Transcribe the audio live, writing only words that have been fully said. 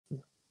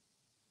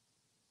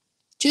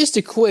Just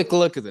a quick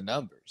look at the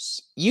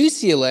numbers.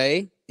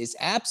 UCLA is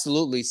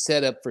absolutely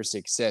set up for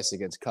success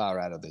against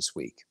Colorado this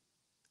week,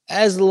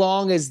 as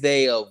long as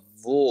they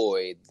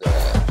avoid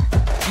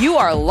the... You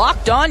are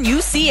Locked On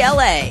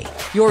UCLA,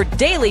 your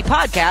daily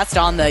podcast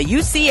on the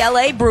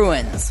UCLA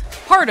Bruins.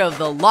 Part of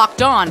the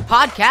Locked On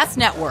Podcast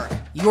Network,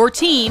 your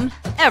team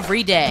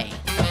every day.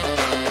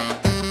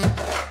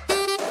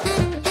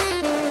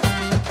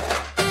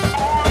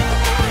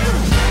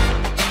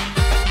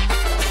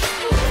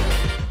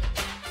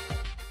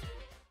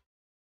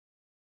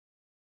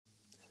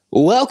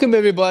 Welcome,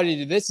 everybody,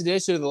 to this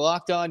edition of the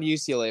Locked On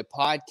UCLA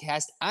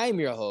podcast. I'm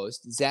your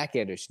host, Zach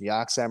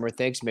Anderson-Yoxsimer.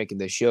 Thanks for making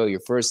the show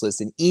your first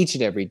listen each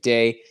and every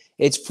day.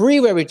 It's free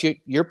wherever you get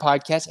your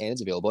podcast, and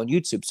it's available on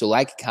YouTube. So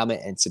like,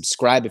 comment, and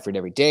subscribe if you're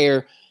an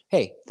everydayer.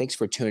 Hey, thanks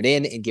for tuning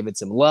in and giving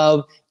some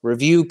love,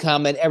 review,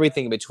 comment,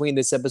 everything in between.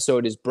 This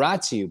episode is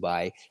brought to you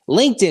by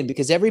LinkedIn,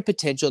 because every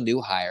potential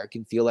new hire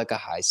can feel like a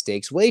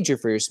high-stakes wager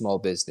for your small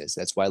business.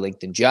 That's why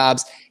LinkedIn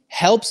Jobs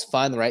helps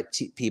find the right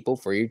people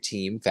for your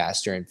team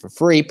faster and for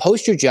free.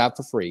 Post your job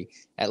for free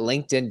at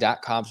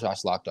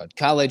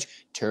linkedin.com/lockedoncollege.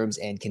 Terms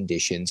and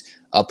conditions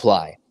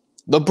apply.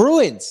 The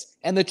Bruins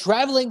and the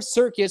traveling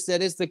circus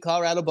that is the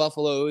Colorado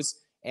Buffaloes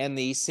and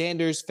the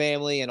Sanders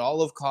family and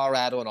all of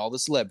Colorado and all the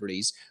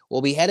celebrities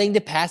will be heading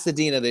to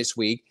Pasadena this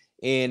week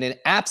in an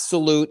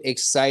absolute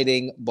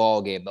exciting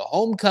ball game. The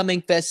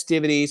homecoming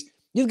festivities.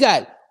 You've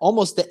got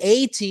almost the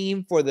A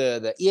team for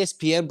the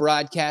ESPN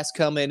broadcast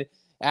coming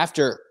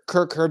after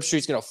Kirk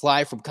Herbstreit's going to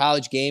fly from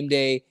College game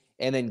day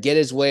and then get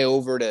his way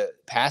over to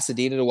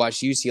Pasadena to watch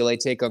UCLA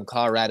take on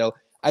Colorado.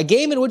 A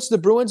game in which the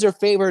Bruins are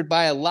favored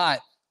by a lot,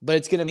 but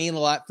it's going to mean a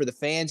lot for the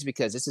fans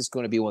because this is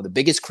going to be one of the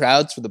biggest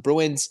crowds for the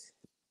Bruins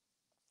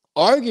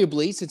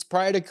arguably since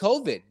prior to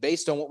COVID,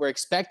 based on what we're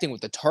expecting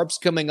with the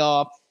tarps coming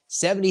off,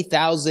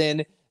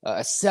 70,000, a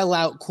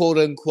sellout, quote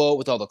unquote,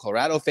 with all the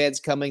Colorado fans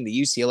coming,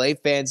 the UCLA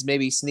fans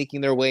maybe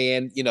sneaking their way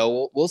in. You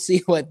know, we'll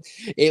see what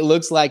it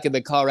looks like in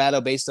the Colorado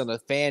based on the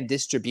fan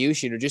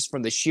distribution or just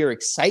from the sheer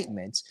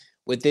excitement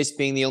with this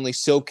being the only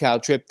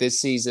SoCal trip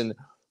this season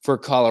for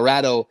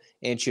Colorado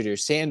and Shadeur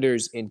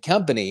Sanders and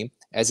company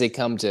as they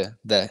come to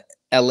the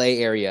LA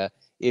area,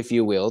 if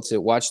you will,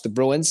 to watch the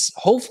Bruins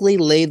hopefully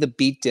lay the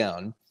beat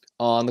down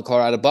on the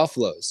Colorado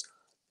Buffaloes.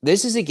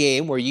 This is a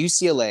game where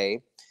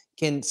UCLA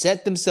can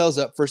set themselves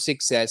up for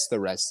success the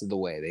rest of the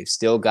way. They've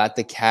still got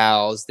the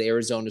Cows, the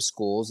Arizona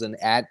schools, and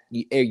at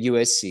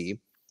USC.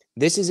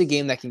 This is a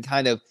game that can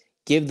kind of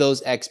give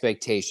those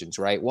expectations,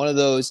 right? One of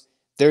those,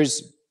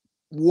 there's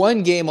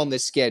one game on the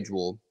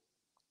schedule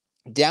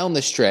down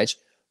the stretch,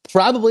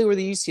 probably where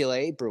the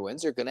UCLA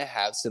Bruins are going to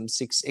have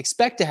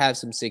expect to have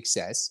some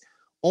success,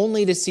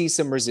 only to see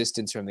some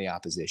resistance from the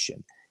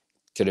opposition.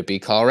 Could it be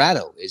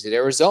Colorado? Is it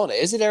Arizona?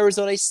 Is it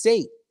Arizona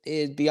State?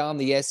 Beyond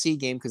the SC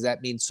game, because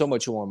that means so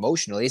much more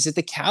emotionally. Is it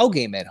the Cal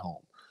game at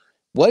home?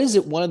 What is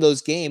it one of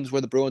those games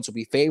where the Bruins will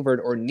be favored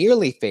or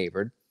nearly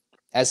favored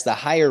as the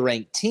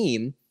higher-ranked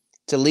team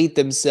to lead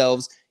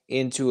themselves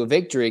into a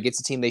victory against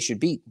a team they should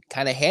beat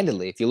kind of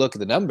handily if you look at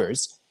the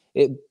numbers?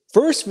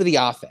 First, for the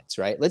offense,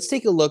 right? Let's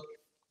take a look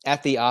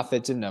at the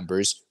offensive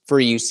numbers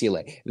for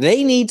UCLA.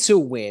 They need to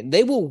win.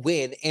 They will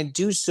win and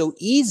do so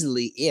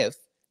easily if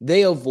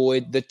they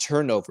avoid the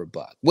turnover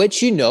bug,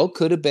 which, you know,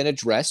 could have been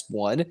addressed,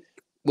 one,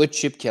 with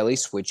Chip Kelly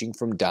switching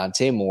from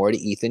Dante Moore to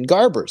Ethan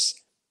Garbers.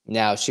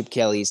 Now, Chip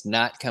Kelly's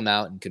not come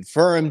out and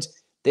confirmed.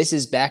 This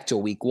is back to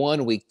week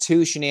 1, week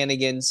 2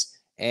 shenanigans,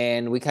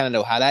 and we kind of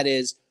know how that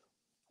is.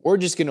 We're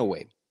just going to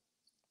wait.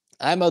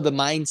 I'm of the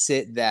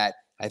mindset that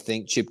I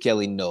think Chip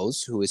Kelly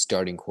knows who his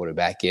starting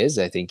quarterback is.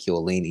 I think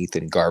he'll lean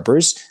Ethan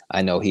Garbers.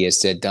 I know he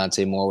has said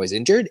Dante Moore was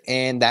injured,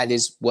 and that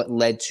is what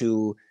led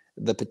to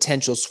the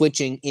potential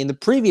switching in the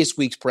previous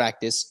week's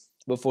practice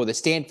before the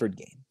Stanford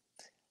game.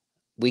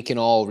 We can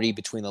all read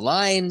between the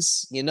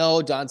lines. You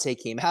know, Dante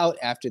came out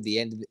at the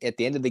end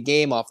of the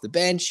game off the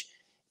bench,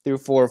 threw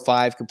 4 or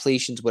 5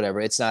 completions,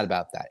 whatever. It's not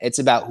about that. It's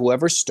about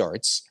whoever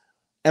starts.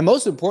 And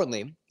most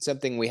importantly,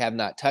 something we have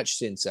not touched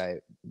since I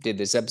did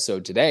this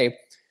episode today,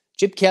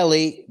 Chip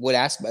Kelly, when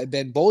asked by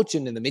Ben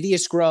Bolchin in the media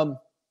scrum,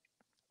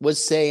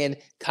 was saying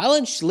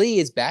Colin Schlee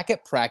is back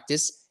at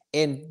practice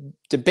and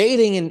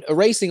debating and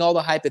erasing all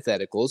the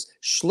hypotheticals.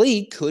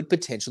 Schlee could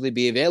potentially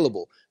be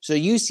available. So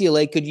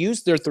UCLA could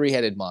use their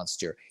 3-headed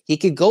monster. He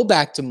could go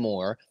back to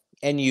Moore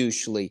and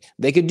use Schlee.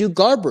 They could do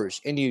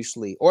Garbers and use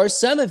Schlee. Or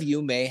some of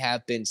you may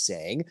have been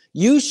saying,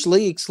 use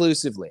Schlee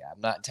exclusively. I'm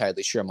not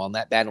entirely sure I'm on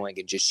that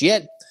bandwagon just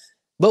yet.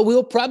 But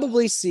we'll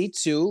probably see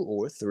 2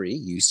 or 3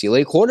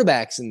 UCLA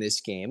quarterbacks in this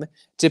game,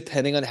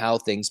 depending on how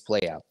things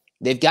play out.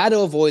 They've got to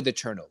avoid the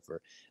turnover.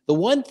 The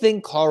one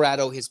thing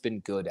Colorado has been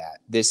good at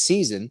this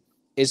season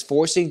is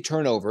forcing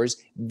turnovers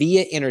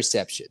via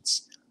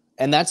interceptions.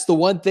 And that's the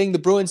one thing the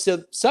Bruins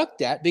have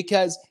sucked at,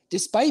 because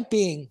despite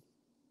being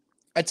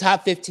a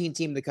top 15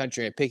 team in the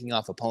country and picking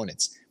off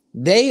opponents,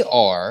 they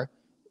are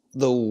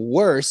the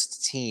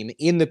worst team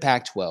in the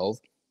Pac-12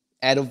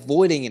 at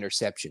avoiding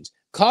interceptions.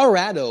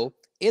 Colorado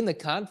in the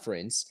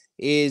conference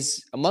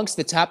is amongst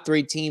the top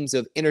 3 teams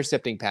of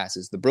intercepting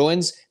passes. The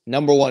Bruins,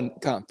 number 1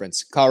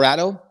 conference.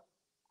 Colorado,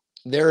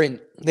 they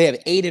have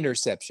 8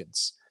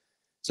 interceptions.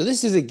 So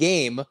this is a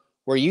game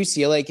where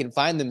UCLA can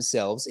find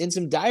themselves in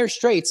some dire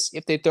straits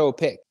if they throw a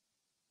pick,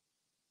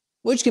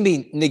 which can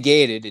be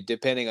negated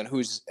depending on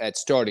who's at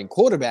starting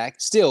quarterback.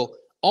 Still,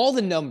 all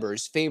the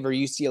numbers favor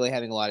UCLA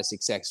having a lot of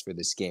success for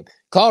this game.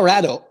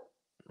 Colorado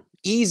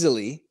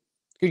easily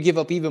could give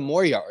up even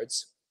more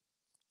yards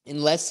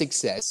and less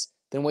success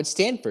than what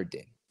Stanford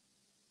did.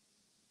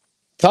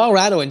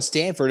 Colorado and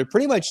Stanford are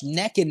pretty much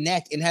neck and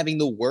neck in having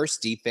the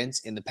worst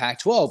defense in the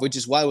Pac-12, which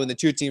is why when the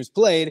two teams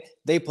played,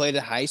 they played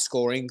a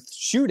high-scoring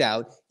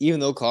shootout, even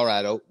though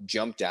Colorado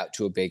jumped out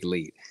to a big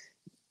lead.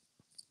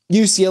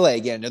 UCLA,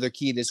 again, another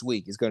key this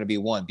week is going to be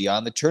one,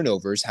 beyond the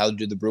turnovers, how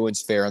do the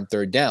Bruins fare on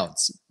third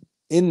downs?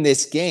 In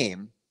this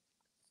game,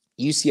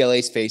 UCLA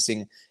is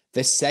facing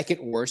the second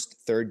worst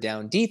third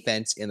down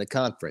defense in the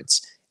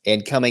conference.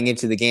 And coming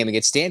into the game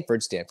against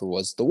Stanford, Stanford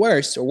was the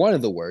worst, or one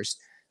of the worst,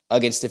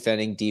 against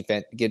defending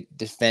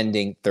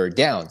third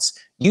downs.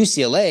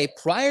 UCLA,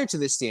 prior to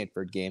the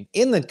Stanford game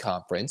in the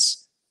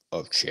Conference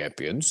of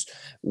Champions,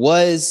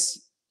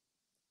 was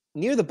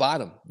near the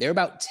bottom. They're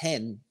about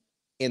 10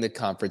 in the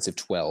Conference of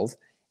 12,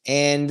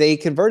 and they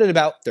converted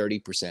about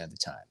 30% of the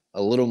time,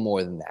 a little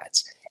more than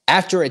that.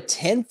 After a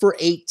 10 for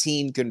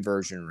 18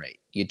 conversion rate,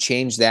 you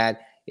change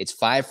that, it's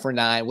 5 for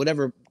 9,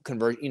 whatever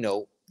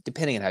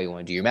depending on how you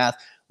want to do your math.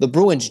 The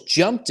Bruins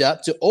jumped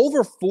up to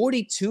over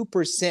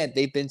 42%.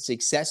 They've been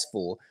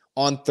successful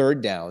on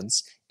third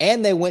downs,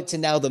 and they went to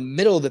now the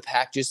middle of the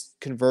pack, just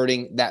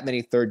converting that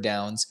many third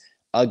downs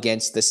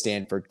against the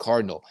Stanford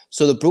Cardinal.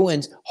 So the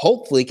Bruins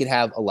hopefully could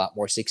have a lot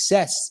more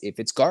success. If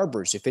it's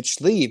Garbers, if it's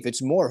Schlee, if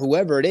it's Moore,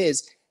 whoever it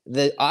is,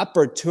 the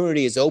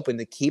opportunity is open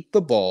to keep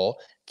the ball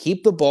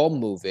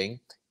moving,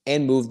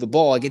 and move the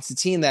ball against a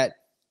team that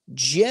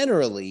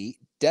generally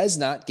does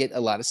not get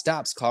a lot of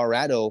stops.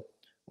 Colorado,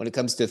 when it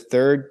comes to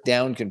third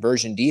down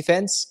conversion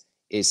defense,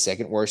 is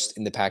second worst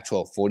in the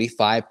Pac-12.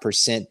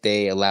 45%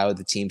 they allow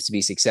the teams to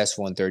be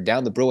successful on third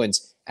down. The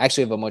Bruins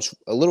actually have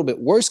a little bit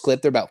worse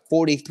clip. They're about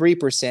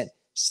 43%.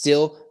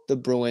 Still, the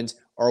Bruins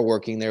are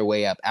working their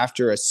way up.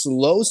 After a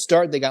slow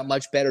start, they got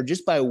much better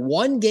just by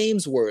one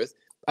game's worth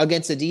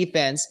against a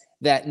defense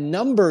that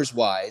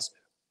numbers-wise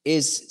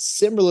is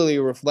similarly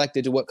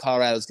reflected to what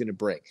Colorado is going to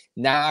bring.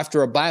 Now,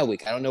 after a bye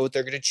week, I don't know what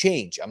they're going to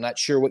change. I'm not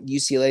sure what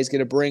UCLA is going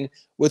to bring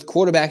with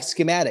quarterback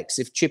schematics.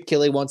 If Chip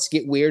Kelly wants to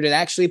get weird and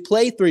actually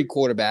play 3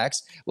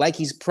 quarterbacks like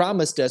he's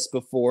promised us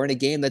before in a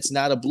game that's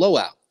not a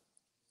blowout.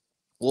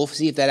 We'll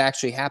see if that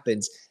actually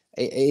happens.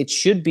 It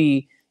should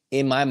be,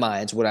 in my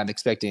mind, what I'm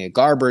expecting. A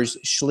Garbers,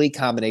 Schlee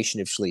combination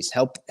of Schlee's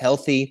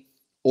healthy,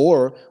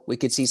 or we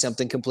could see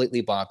something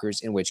completely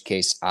bonkers, in which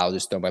case I'll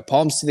just throw my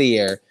palms to the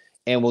air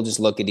and we'll just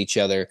look at each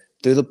other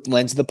through the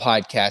lens of the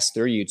podcast,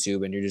 through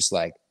YouTube, and you're just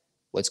like,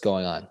 what's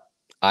going on?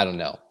 I don't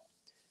know.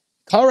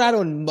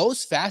 Colorado, in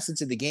most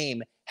facets of the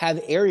game,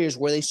 have areas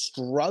where they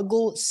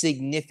struggle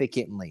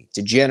significantly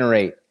to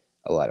generate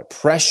a lot of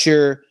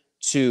pressure,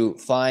 to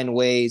find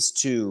ways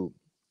to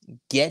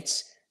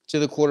get to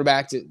the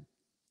quarterback,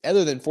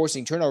 other than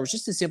forcing turnovers,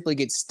 just to simply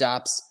get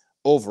stops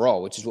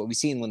overall, which is what we've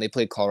seen when they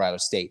played Colorado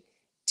State,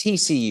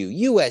 TCU,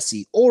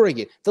 USC,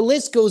 Oregon. The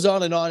list goes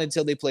on and on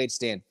until they played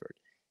Stanford.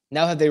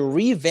 Now, have they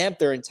revamped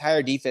their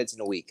entire defense in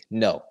a week?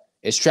 No.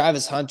 Is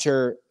Travis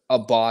Hunter a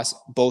boss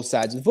both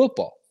sides of the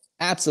football?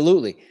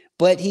 Absolutely.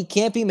 But he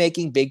can't be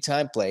making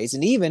big-time plays,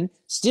 and even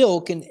still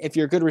can, if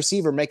you're a good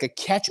receiver, make a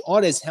catch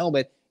on his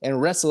helmet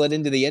and wrestle it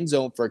into the end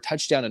zone for a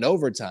touchdown in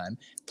overtime.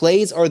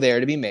 Plays are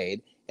there to be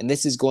made, and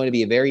this is going to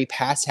be a very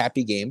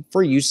pass-happy game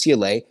for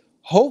UCLA.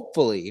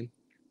 Hopefully,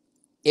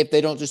 if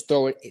they don't just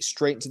throw it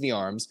straight into the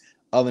arms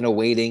of an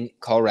awaiting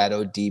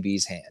Colorado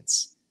DB's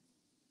hands.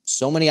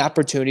 So many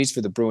opportunities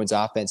for the Bruins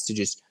offense to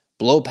just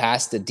blow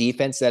past the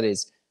defense that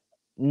is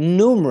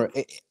numerous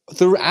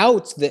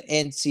throughout the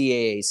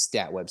NCAA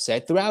stat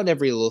website, throughout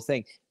every little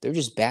thing. They're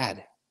just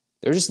bad.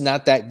 They're just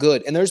not that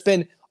good. And there's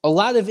been a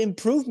lot of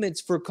improvements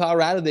for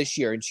Colorado this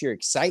year, and sheer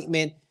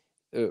excitement,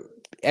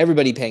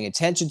 everybody paying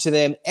attention to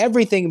them,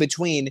 everything in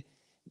between.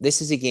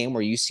 This is a game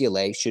where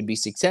UCLA should be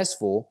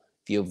successful.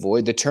 If you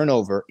avoid the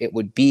turnover, it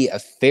would be a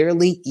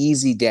fairly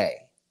easy day.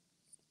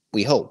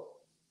 We hope.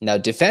 Now,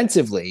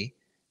 defensively,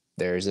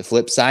 there's a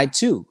flip side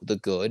too, the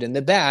good and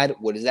the bad.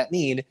 What does that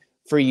mean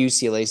for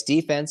UCLA's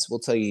defense? We'll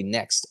tell you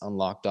next on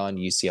Locked On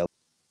UCLA.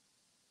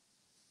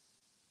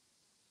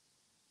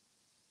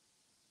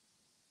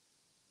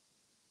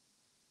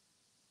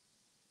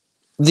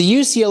 The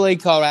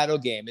UCLA-Colorado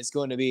game is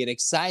going to be an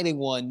exciting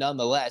one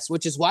nonetheless,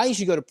 which is why you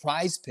should go to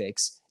Prize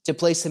Picks to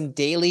play some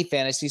daily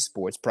fantasy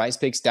sports,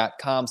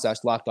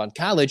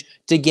 prizepicks.com/lockedoncollege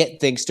to get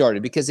things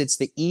started, because it's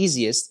the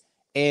easiest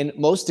and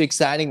most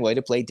exciting way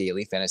to play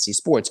daily fantasy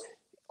sports.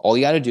 All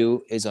you got to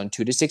do is on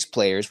 2 to 6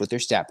 players with their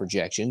stat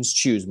projections,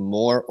 choose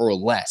more or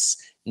less.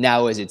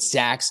 Now, is it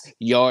sacks,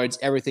 yards,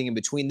 everything in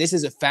between? This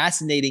is a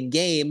fascinating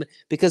game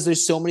because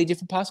there's so many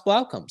different possible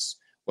outcomes.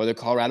 whether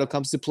Colorado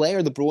comes to play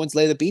or the Bruins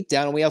lay the beat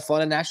down and we have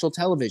fun on national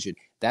television.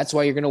 That's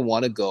why you're going to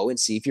want to go and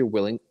see if your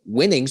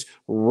winnings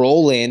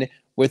roll in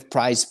with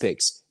Prize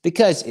Picks,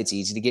 because it's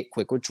easy to get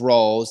quick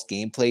withdrawals,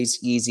 gameplay's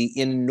easy,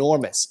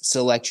 enormous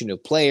selection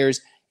of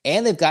players,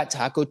 and they've got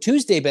Taco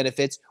Tuesday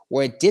benefits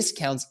where it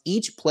discounts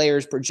each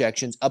player's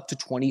projections up to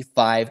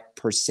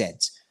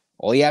 25%.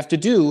 All you have to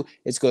do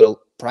is go to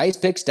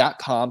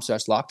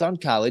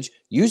prizepicks.com/lockedoncollege,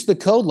 use the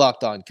code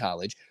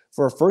LockedOnCollege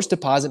for a first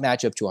deposit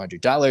match up to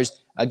 $100.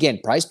 Again,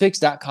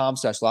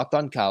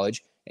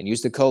 prizepicks.com/lockedoncollege and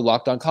use the code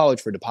LockedOnCollege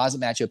for a deposit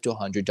match up to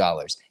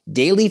 $100.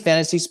 Daily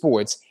fantasy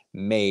sports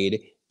made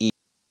easy.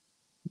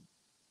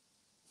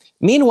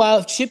 Meanwhile,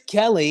 if Chip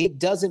Kelly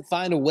doesn't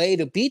find a way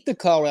to beat the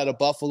Colorado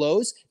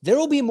Buffaloes, there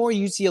will be more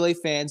UCLA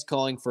fans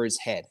calling for his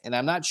head. And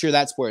I'm not sure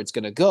that's where it's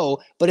going to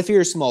go. But if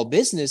you're a small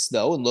business,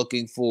 though, and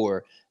looking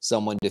for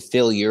someone to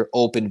fill your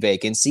open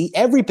vacancy,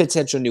 every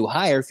potential new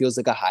hire feels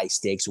like a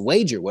high-stakes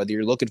wager, whether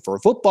you're looking for a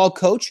football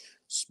coach,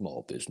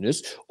 small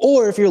business,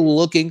 or if you're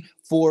looking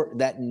for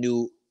that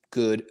new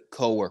good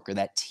coworker,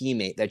 that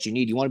teammate that you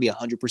need. You want to be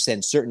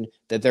 100% certain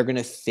that they're going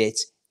to fit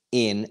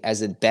in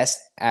as want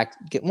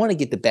to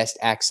get the best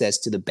access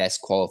to the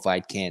best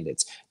qualified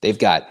candidates. They've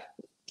got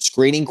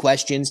screening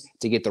questions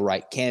to get the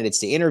right candidates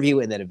to interview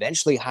and then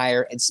eventually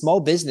hire. And small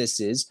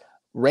businesses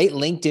rate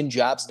LinkedIn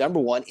jobs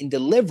 #1 in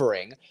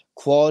delivering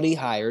quality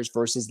hires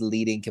versus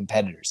leading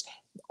competitors.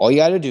 All you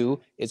got to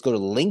do is go to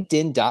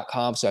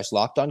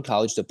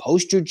linkedin.com/lockedoncollege to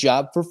post your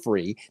job for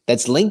free.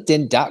 That's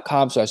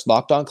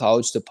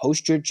linkedin.com/lockedoncollege to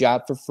post your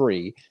job for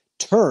free.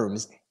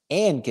 Terms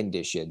and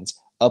conditions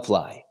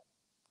apply.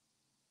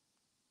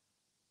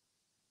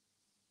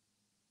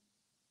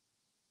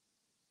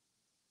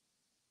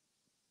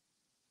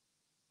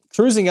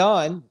 Cruising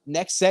on,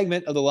 next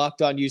segment of the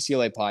Locked On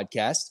UCLA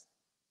podcast,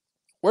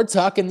 we're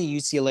talking the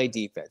UCLA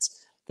defense.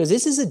 Because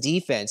this is a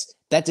defense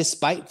that,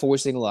 despite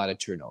forcing a lot of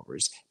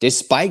turnovers,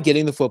 despite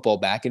getting the football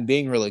back and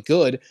being really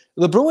good,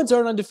 the Bruins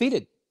aren't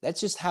undefeated. That's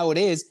just how it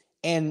is.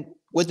 And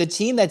with a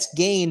team that's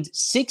gained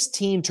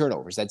 16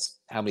 turnovers, that's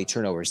how many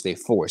turnovers they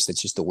forced.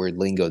 That's just the word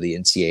lingo the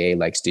NCAA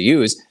likes to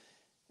use.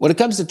 When it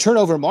comes to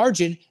turnover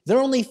margin, they're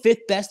only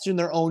 5th best in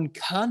their own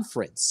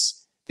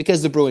conference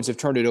because the Bruins have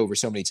turned it over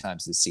so many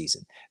times this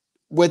season.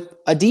 With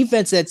a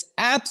defense that's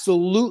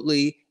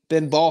absolutely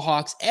been ball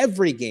hawks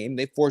every game,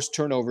 they forced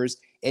turnovers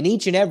in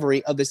each and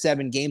every of the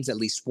 7 games, at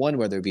least one,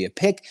 whether it be a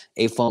pick,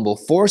 a fumble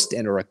forced,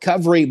 and a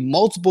recovery.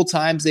 Multiple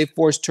times they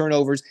forced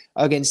turnovers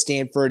against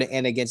Stanford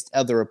and against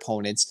other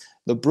opponents.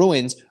 The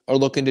Bruins are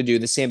looking to do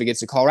the same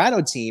against a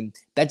Colorado team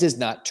that does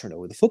not turn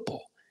over the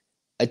football.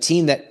 A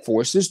team that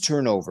forces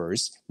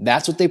turnovers,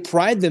 that's what they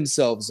pride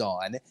themselves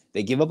on.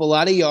 They give up a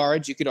lot of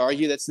yards. You could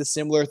argue that's the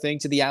similar thing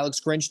to the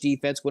Alex Grinch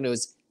defense when it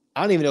was,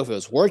 I don't even know if it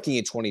was working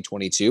in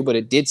 2022, but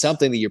it did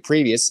something the year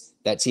previous,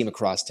 that team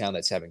across town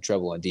that's having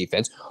trouble on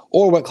defense,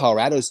 or what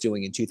Colorado's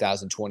doing in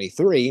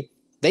 2023.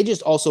 They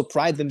just also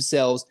pride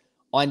themselves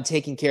on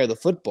taking care of the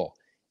football.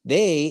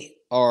 They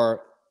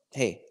are,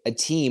 a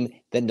team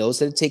that knows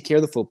how to take care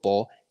of the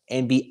football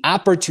and be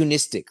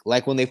opportunistic,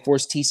 like when they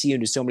forced TCU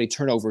into so many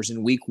turnovers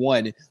in week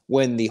 1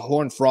 when the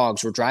Horned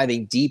Frogs were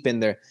driving deep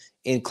in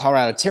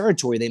Colorado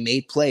territory. They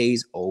made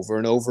plays over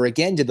and over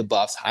again to the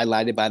Buffs,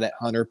 highlighted by that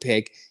Hunter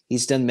pick.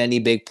 He's done many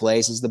big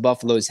plays, as the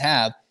Buffaloes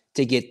have,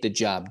 to get the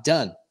job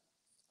done.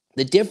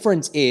 The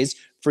difference is,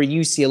 for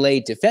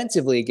UCLA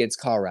defensively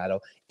against Colorado,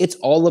 it's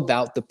all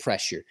about the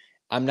pressure.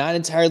 I'm not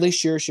entirely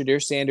sure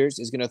Shadeur Sanders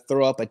is going to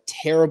throw up a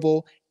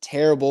terrible,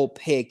 terrible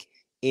pick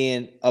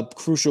in a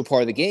crucial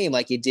part of the game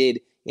like he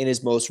did in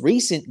his most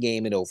recent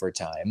game in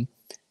overtime.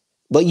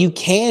 But you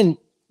can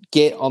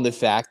get on the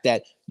fact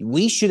that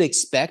we should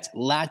expect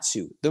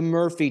Latu, the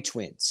Murphy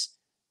twins,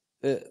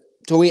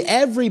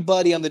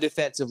 everybody on the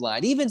defensive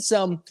line, even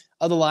some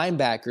of the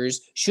linebackers,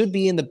 should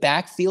be in the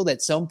backfield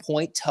at some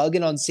point,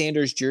 tugging on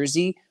Sanders'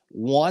 jersey,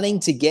 wanting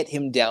to get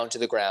him down to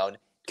the ground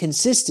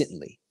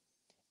consistently.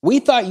 We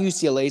thought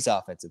UCLA's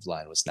offensive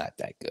line was not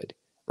that good,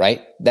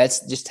 right?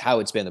 That's just how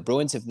it's been. The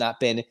Bruins have not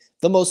been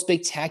the most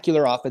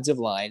spectacular offensive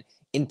line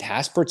in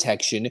pass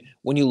protection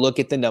when you look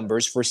at the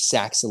numbers for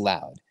sacks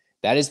allowed.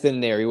 That has been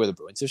an area where the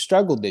Bruins have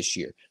struggled this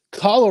year.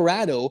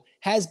 Colorado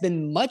has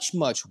been much,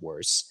 much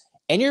worse.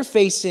 And you're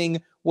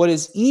facing what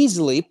is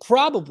easily,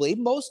 probably,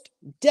 most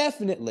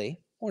definitely,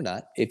 or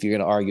not, if you're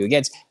going to argue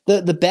against,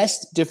 the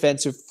best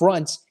defensive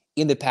front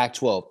in the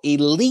Pac-12. A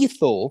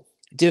lethal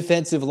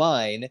defensive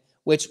line,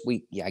 which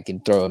I can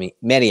throw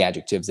many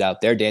adjectives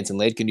out there. Danson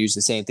Lade can use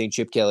the same thing.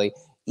 Chip Kelly,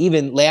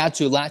 even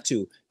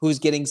Latu, who's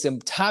getting some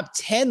top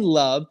 10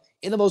 love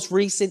in the most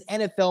recent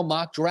NFL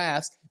mock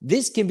drafts.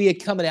 This can be a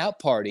coming out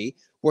party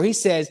where he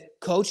says,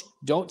 Coach,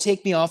 don't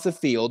take me off the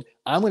field.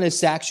 I'm going to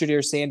sack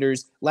Shadeur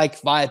Sanders like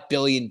 5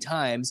 billion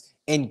times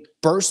and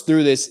burst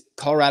through this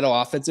Colorado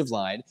offensive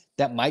line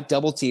that might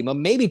double team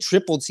him, maybe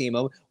triple team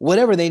him,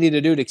 whatever they need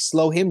to do to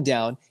slow him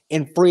down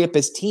and free up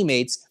his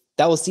teammates.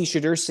 That will see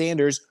Shadeur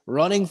Sanders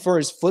running for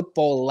his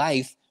football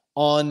life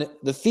on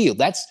the field.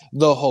 That's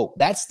the hope.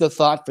 That's the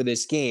thought for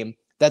this game,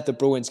 that the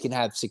Bruins can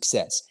have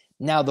success.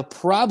 Now, the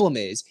problem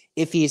is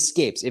if he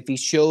escapes, if he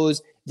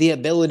shows the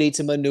ability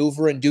to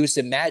maneuver and do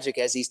some magic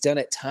as he's done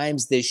at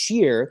times this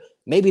year,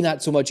 maybe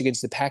not so much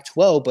against the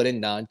Pac-12, but in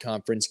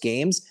non-conference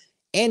games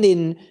and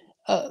in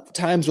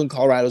times when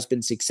Colorado's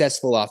been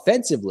successful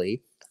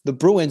offensively, the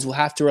Bruins will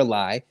have to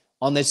rely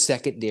on the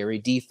secondary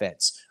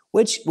defense,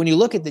 which when you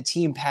look at the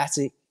team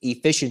passing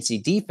efficiency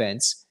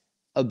defense,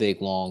 a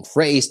big long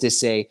phrase to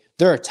say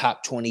they're a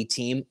top 20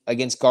 team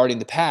against guarding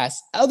the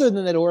pass. Other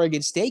than that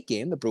Oregon State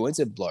game, the Bruins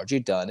have largely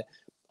done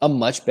a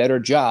much better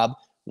job.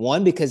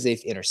 One, because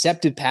they've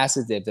intercepted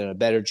passes, they've done a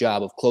better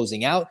job of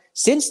closing out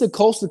since the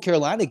Coastal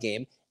Carolina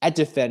game at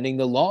defending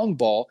the long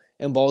ball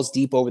and balls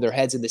deep over their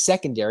heads in the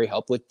secondary.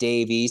 Help with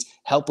Davies,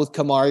 help with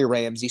Kamari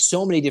Ramsey.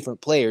 So many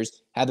different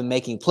players have been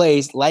making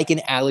plays, like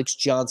in Alex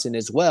Johnson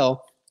as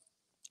well.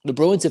 The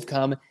Bruins have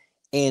come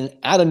and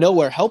out of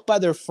nowhere, helped by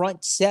their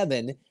front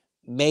seven,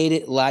 made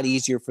it a lot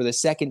easier for the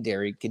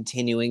secondary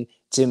continuing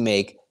to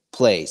make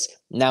plays.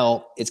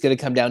 Now, it's going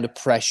to come down to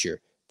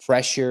pressure for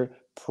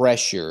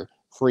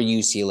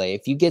UCLA.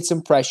 If you get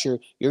some pressure,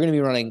 you're going to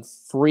be running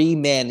 3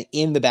 men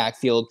in the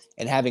backfield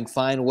and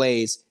find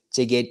ways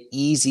to get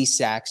easy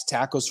sacks,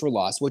 tackles for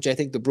loss, which I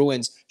think the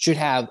Bruins should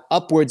have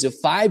upwards of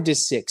 5 to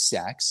 6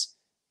 sacks,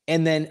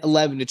 and then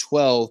 11 to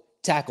 12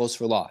 tackles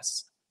for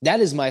loss. That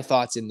is my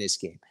thoughts in this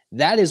game.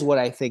 That is what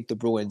I think the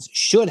Bruins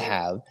should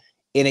have,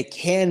 and it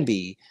can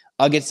be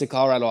against the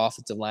Colorado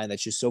offensive line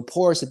that's just so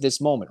porous at this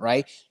moment,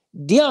 right?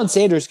 Deion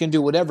Sanders can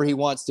do whatever he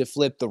wants to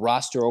flip the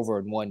roster over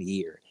in 1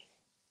 year.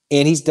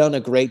 And he's done a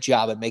great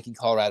job at making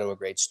Colorado a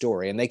great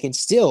story. And they can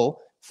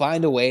still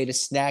find a way to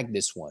snag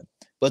this one.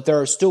 But there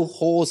are still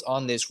holes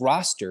on this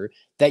roster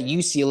that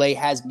UCLA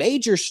has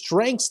major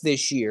strengths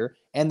this year,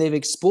 and they've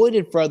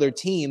exploited for other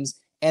teams,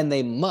 and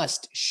they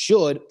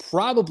should,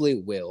 probably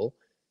will,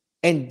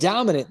 and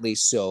dominantly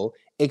so,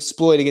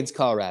 exploit against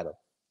Colorado.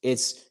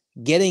 It's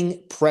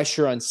getting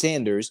pressure on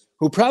Sanders,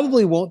 who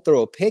probably won't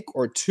throw a pick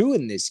or 2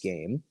 in this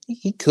game.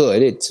 He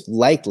could. It's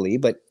likely,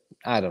 but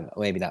I don't know,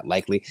 maybe not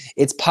likely.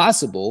 It's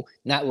possible,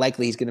 not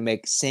likely he's going to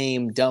make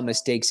same dumb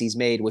mistakes he's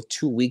made with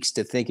 2 weeks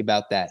to think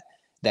about that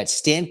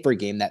Stanford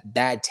game, that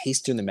bad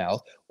taste in the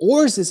mouth.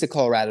 Or is this a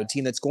Colorado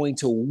team that's going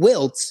to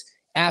wilt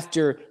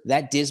after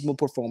that dismal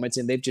performance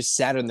and they've just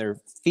sat on their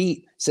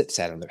feet,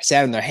 sat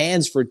on their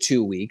hands for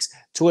 2 weeks,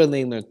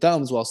 twiddling their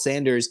thumbs while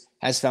Sanders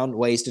has found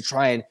ways to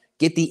try and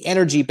get the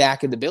energy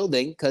back in the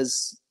building,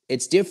 because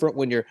it's different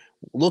when you're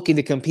looking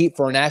to compete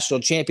for a national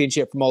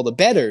championship from all the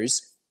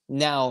bettors.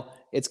 Now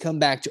it's come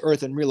back to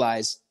earth and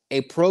realize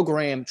a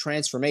program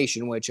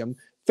transformation, which I'm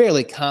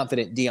fairly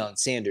confident Deion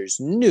Sanders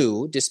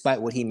knew,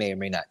 despite what he may or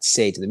may not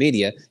say to the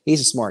media. He's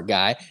a smart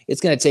guy.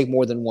 It's going to take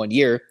more than 1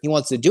 year. He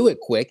wants to do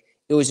it quick.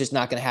 It was just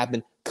not going to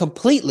happen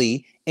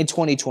completely in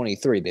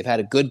 2023. They've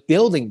had a good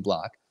building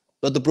block,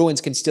 but the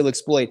Bruins can still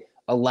exploit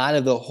a lot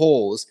of the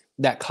holes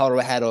that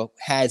Colorado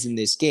has in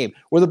this game,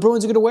 where the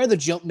Bruins are going to wear the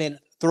Jumpman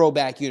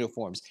throwback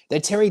uniforms. The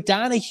Terry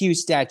Donahue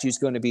statue is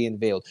going to be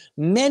unveiled.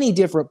 Many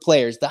different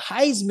players, the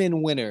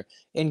Heisman winner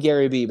in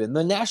Gary Beeman,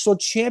 the national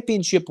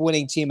championship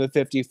winning team of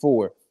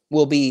 54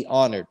 will be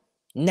honored.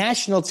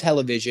 National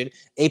television,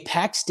 a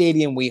packed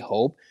stadium, we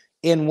hope,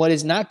 in what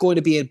is not going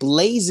to be a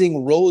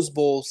blazing Rose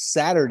Bowl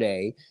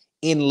Saturday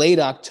in late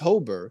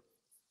October.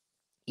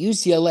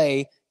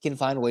 UCLA can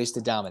find ways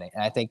to dominate,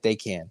 and I think they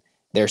can.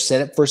 They're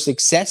set up for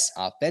success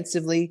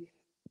offensively,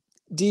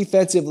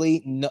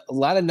 defensively. A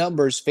lot of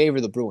numbers favor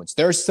the Bruins.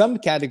 There are some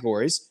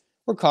categories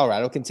where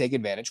Colorado can take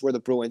advantage, where the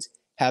Bruins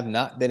have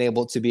not been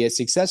able to be as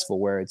successful,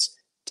 where it's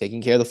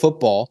taking care of the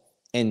football,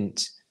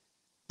 and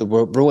the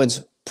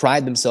Bruins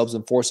pride themselves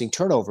in forcing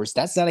turnovers.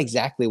 That's not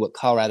exactly what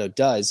Colorado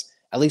does,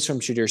 at least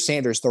from Shadeur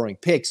Sanders throwing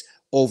picks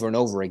over and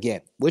over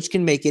again, which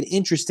can make it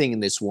interesting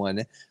in this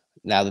one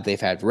now that they've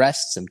had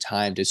rest, some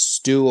time to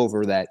stew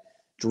over that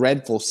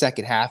dreadful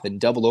second half and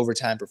double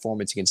overtime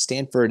performance against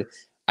Stanford.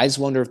 I just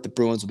wonder if the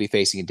Bruins will be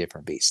facing a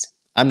different beast.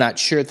 I'm not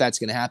sure if that's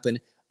going to happen.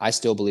 I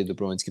still believe the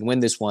Bruins can win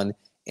this one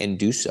and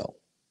do so.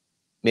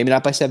 Maybe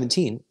not by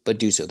 17, but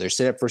do so. They're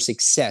set up for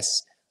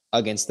success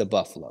against the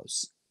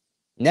Buffaloes.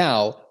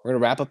 Now, we're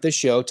going to wrap up the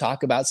show,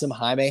 talk about some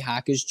Jaime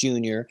Jaquez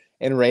Jr.,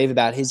 and rave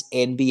about his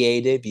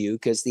NBA debut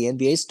because the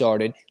NBA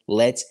started.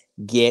 Let's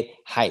get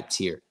hyped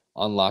here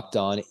on Locked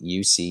On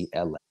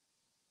UCLA.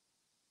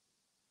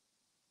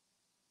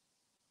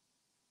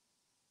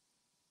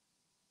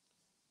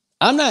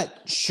 I'm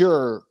not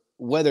sure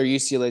whether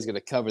UCLA is going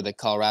to cover the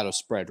Colorado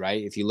spread,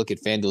 right? If you look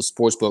at FanDuel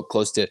Sportsbook,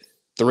 close to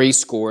 3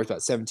 scores,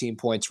 about 17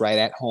 points right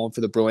at home for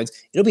the Bruins.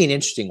 It'll be an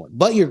interesting one.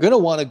 But you're going to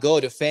want to go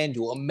to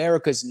FanDuel,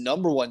 America's #1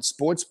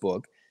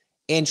 sportsbook,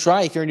 and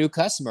try, if you're a new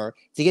customer,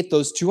 to get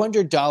those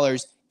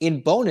 $200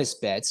 in bonus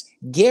bets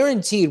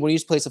guaranteed when you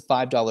just place a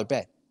 $5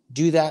 bet.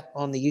 Do that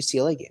on the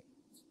UCLA game.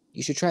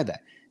 You should try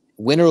that.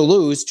 Win or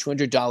lose,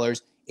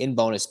 $200 in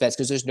bonus bets,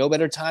 because there's no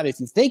better time if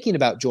you're thinking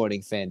about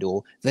joining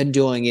FanDuel than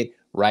doing it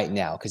right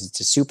now, because it's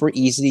a super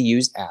easy to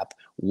use app,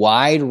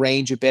 wide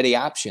range of betting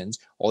options.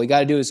 All you got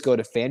to do is go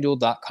to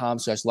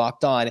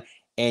FanDuel.com/lockedon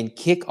and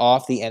kick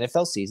off the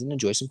NFL season.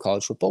 Enjoy some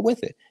college football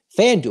with it.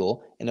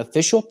 FanDuel, an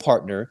official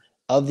partner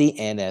of the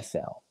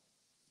NFL.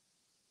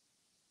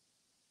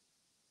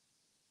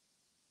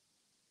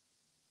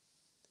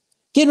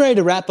 Getting ready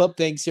to wrap up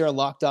things here on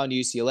Locked On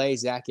UCLA.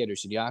 Zach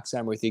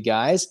Anderson-Yoxsimer with you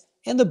guys.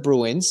 And the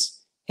Bruins.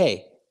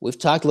 Hey, we've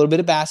talked a little bit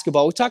of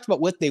basketball. We talked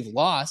about what they've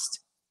lost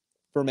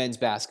for men's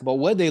basketball.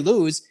 What did they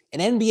lose? An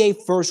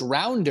NBA first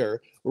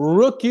rounder,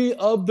 rookie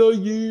of the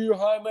year,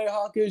 Jaime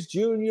Jaquez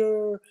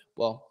Jr.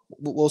 Well,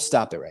 we'll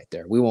stop it right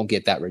there. We won't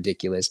get that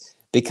ridiculous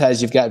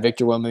because you've got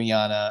Victor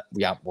Wembanyama.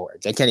 Yeah,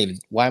 words. I can't even.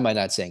 Why am I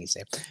not saying his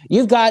name?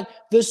 You've got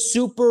the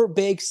super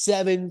big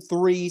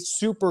 7'3",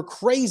 super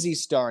crazy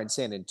star in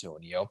San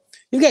Antonio.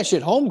 You've got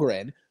Chet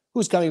Holmgren,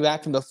 who's coming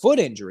back from the foot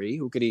injury,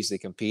 who could easily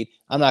compete.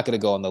 I'm not going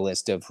to go on the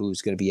list of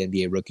who's going to be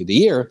NBA Rookie of the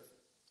Year,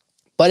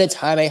 but it's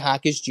Jaime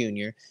Jaquez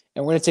Jr.,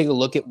 and we're going to take a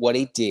look at what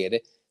he did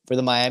for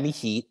the Miami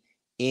Heat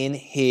in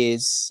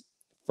his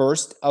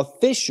first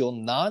official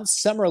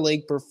non-Summer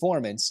League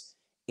performance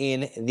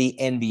in the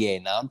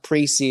NBA.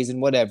 Non-preseason,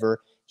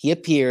 whatever. He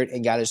appeared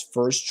and got his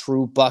first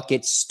true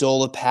bucket,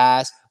 stole a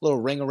pass,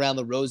 little ring around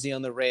the rosy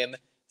on the rim.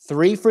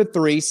 3 for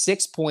 3,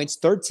 6 points,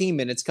 13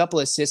 minutes, couple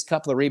of assists,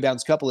 couple of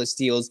rebounds, couple of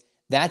steals.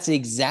 That's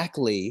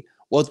exactly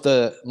what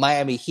the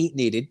Miami Heat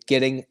needed,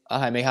 getting a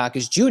Jaime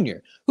Jaquez Jr.,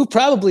 who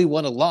probably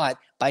won a lot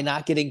by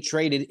not getting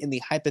traded in the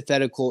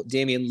hypothetical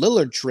Damian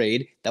Lillard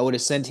trade that would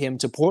have sent him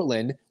to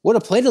Portland. Would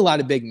have played a lot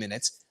of big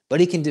minutes, but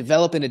he can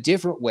develop in a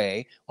different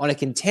way on a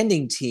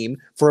contending team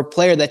for a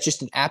player that's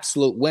just an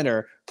absolute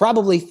winner,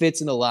 probably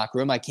fits in the locker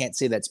room. I can't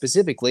say that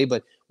specifically,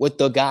 but with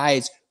the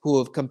guys who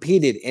have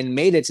competed and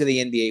made it to the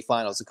NBA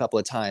Finals a couple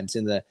of times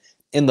in the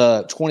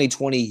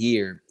 2020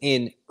 year,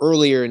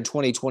 earlier in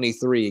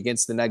 2023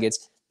 against the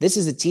Nuggets, this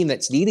is a team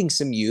that's needing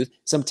some youth,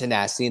 some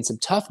tenacity, and some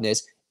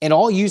toughness. And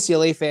all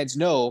UCLA fans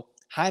know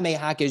Jaime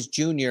Jaquez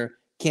Jr.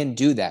 can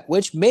do that,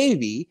 which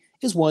maybe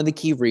is one of the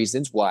key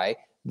reasons why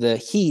the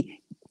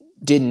Heat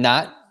did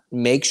not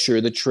make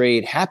sure the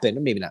trade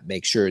happened. Maybe not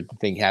make sure the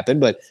thing happened,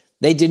 but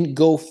they didn't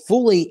go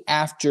fully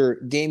after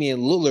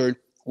Damian Lillard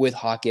with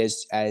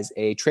Jaquez as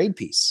a trade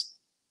piece.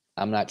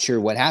 I'm not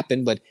sure what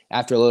happened, but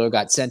after Lillard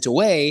got sent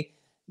away,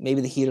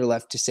 maybe the Heat are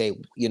left to say,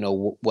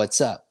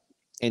 what's up?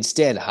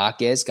 Instead,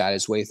 Jaquez got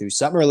his way through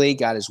Summer League,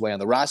 got his way on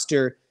the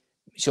roster,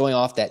 showing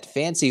off that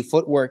fancy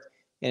footwork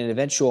in an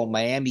eventual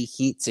Miami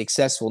Heat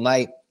successful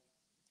night.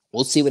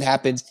 We'll see what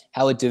happens,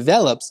 how it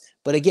develops.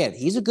 But again,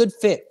 he's a good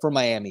fit for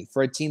Miami,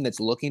 for a team that's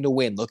looking to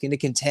win, looking to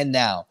contend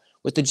now.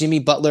 With the Jimmy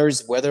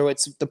Butlers, whether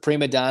it's the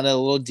prima donna, a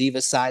little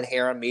diva side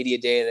hair on media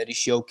day that he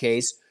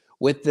showcased,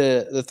 with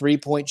the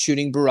three-point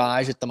shooting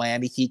barrage that the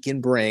Miami Heat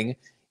can bring,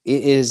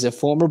 it is a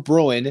former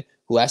Bruin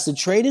who has to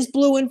trade his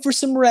blue in for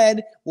some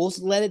red. We'll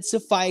let it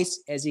suffice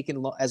as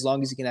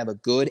long as he can have a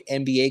good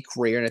NBA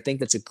career, and I think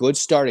that's a good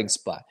starting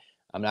spot.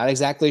 I'm not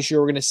exactly sure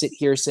we're going to sit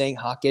here saying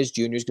Jaquez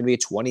Jr. is going to be a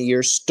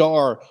 20-year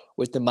star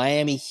with the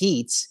Miami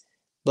Heat,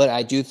 but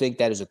I do think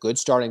that is a good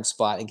starting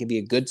spot and can be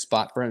a good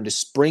spot for him to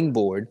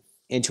springboard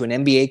into an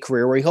NBA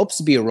career where he hopes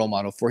to be a role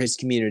model for his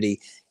community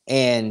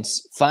and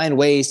find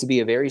ways to be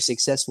a very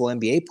successful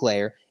NBA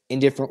player in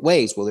different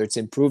ways, whether it's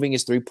improving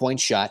his three-point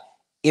shot,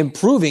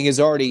 improving his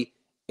already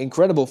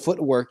incredible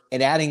footwork,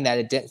 and adding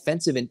that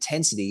defensive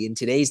intensity in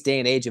today's day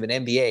and age of an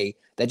NBA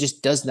that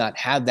just does not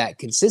have that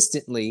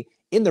consistently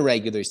in the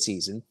regular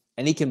season.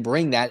 And he can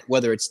bring that,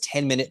 whether it's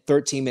 10-minute,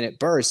 13-minute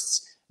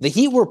bursts. The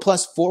Heat were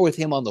 +4 with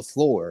him on the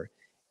floor,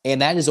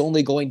 and that is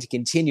only going to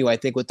continue, I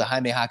think, with the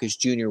Jaime Jaquez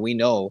Jr. we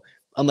know,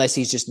 unless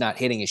he's just not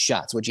hitting his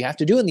shots, which you have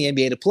to do in the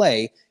NBA to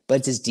play, but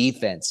it's his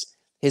defense,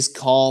 his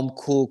calm,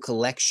 cool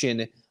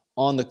collection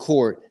on the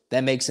court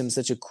that makes him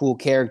such a cool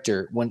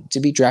character to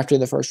be drafted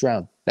in the first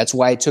round. That's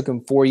why it took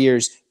him 4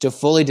 years to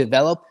fully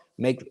develop,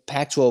 make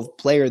Pac-12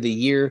 Player of the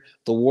Year,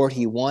 the award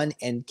he won,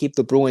 and keep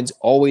the Bruins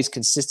always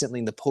consistently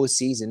in the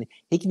postseason.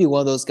 He can be one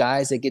of those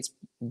guys that gets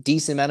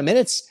decent amount of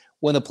minutes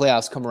when the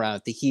playoffs come around.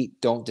 If the Heat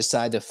don't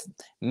decide to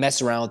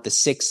mess around with the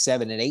 6,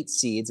 7, and 8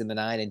 seeds and the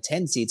 9 and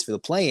 10 seeds for the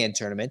play-in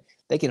tournament,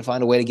 they can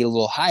find a way to get a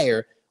little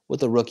higher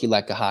with a rookie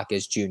like a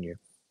Jaquez Jr.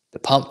 The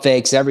pump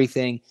fakes,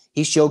 everything.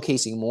 He's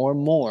showcasing more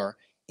and more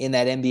in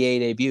that NBA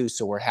debut,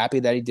 so we're happy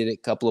that he did it. A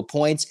couple of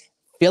points,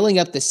 filling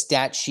up the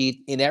stat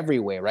sheet in every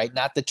way, right?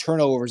 Not the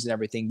turnovers and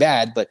everything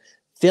bad, but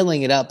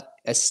filling it up,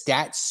 a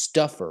stat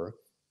stuffer,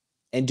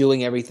 and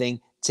doing everything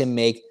to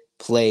make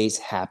plays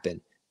happen,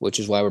 which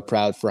is why we're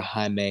proud for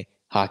Jaime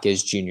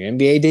Jaquez Jr.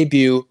 NBA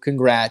debut.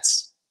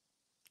 Congrats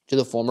to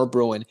the former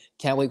Bruin.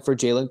 Can't wait for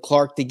Jalen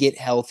Clark to get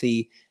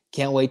healthy.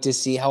 Can't wait to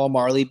see how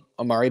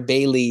Amari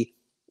Bailey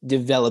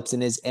develops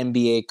in his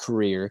NBA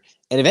career.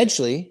 And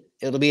eventually,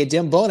 it'll be a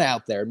Dembona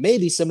out there.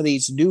 Maybe some of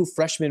these new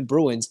freshman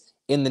Bruins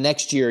in the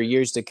next year or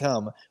years to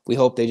come. We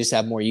hope they just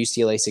have more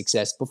UCLA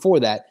success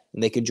before that,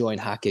 and they could join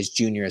Jaquez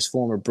Jr. as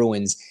former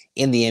Bruins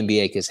in the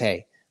NBA because,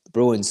 hey, the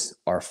Bruins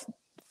are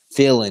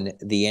filling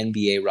the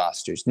NBA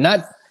rosters.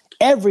 Not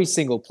every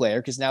single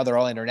player, because now they're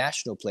all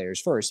international players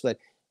first, but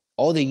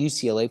all the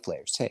UCLA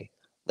players. Hey,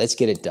 let's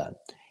get it done.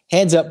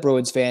 Hands up,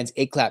 Bruins fans.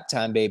 8 clap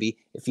time, baby.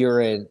 If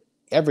you're an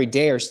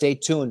everydayer, stay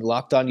tuned.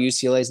 Locked On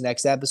UCLA's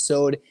next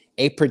episode,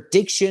 a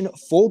prediction,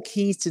 full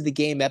keys to the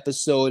game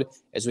episode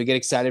as we get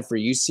excited for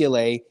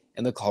UCLA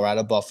and the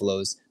Colorado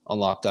Buffaloes on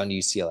Locked On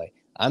UCLA.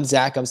 I'm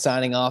Zach. I'm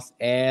signing off.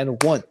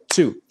 And 1,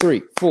 2,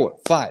 3, 4,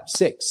 5,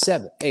 6,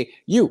 7, 8.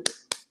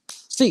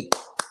 UCLA.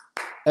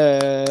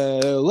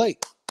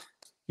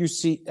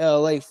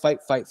 UCLA fight,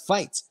 fight,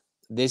 fight.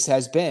 This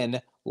has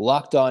been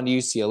Locked On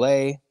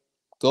UCLA.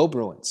 Go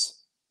Bruins.